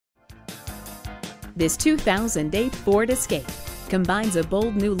This 2008 Ford Escape combines a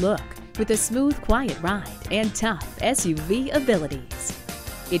bold new look with a smooth, quiet ride and tough SUV abilities.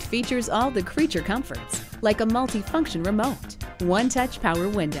 It features all the creature comforts like a multi-function remote, one-touch power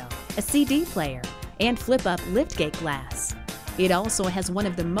window, a CD player, and flip-up liftgate glass. It also has one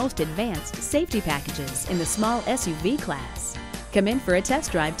of the most advanced safety packages in the small SUV class. Come in for a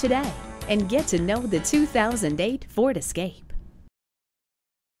test drive today and get to know the 2008 Ford Escape.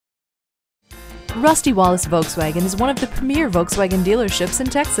 Rusty Wallis Volkswagen is one of the premier Volkswagen dealerships in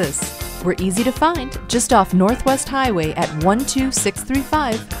Texas. We're easy to find just off Northwest Highway at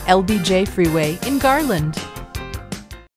 12635 LBJ Freeway in Garland.